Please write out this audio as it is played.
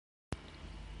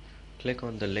Click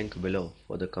on the link below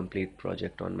for the complete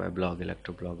project on my blog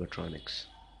Electroblogatronics.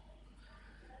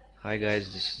 Hi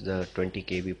guys, this is the 20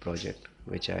 kb project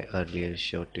which I earlier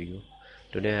showed to you.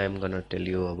 Today I am gonna tell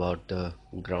you about the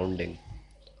grounding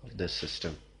of this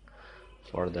system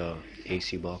for the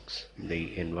AC box,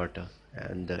 the inverter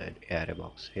and the array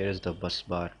box. Here is the bus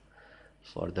bar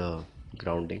for the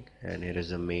grounding, and here is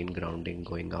the main grounding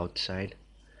going outside.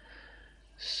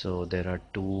 So there are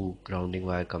two grounding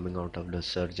wire coming out of the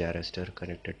surge arrestor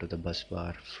connected to the bus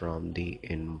bar from the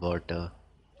inverter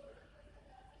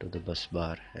to the bus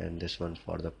bar, and this one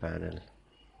for the panel,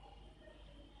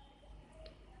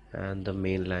 and the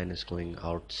main line is going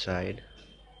outside.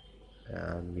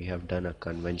 And we have done a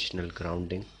conventional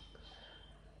grounding,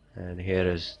 and here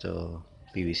is the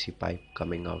PVC pipe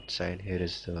coming outside. Here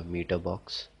is the meter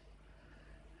box,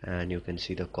 and you can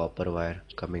see the copper wire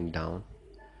coming down,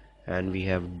 and we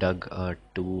have dug a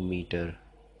 2-meter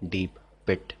deep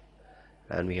pit,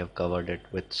 and we have covered it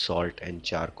with salt and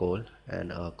charcoal,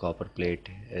 and a copper plate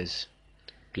is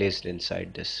placed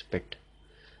inside this pit.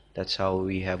 That's how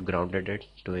we have grounded it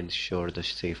to ensure the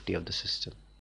safety of the system.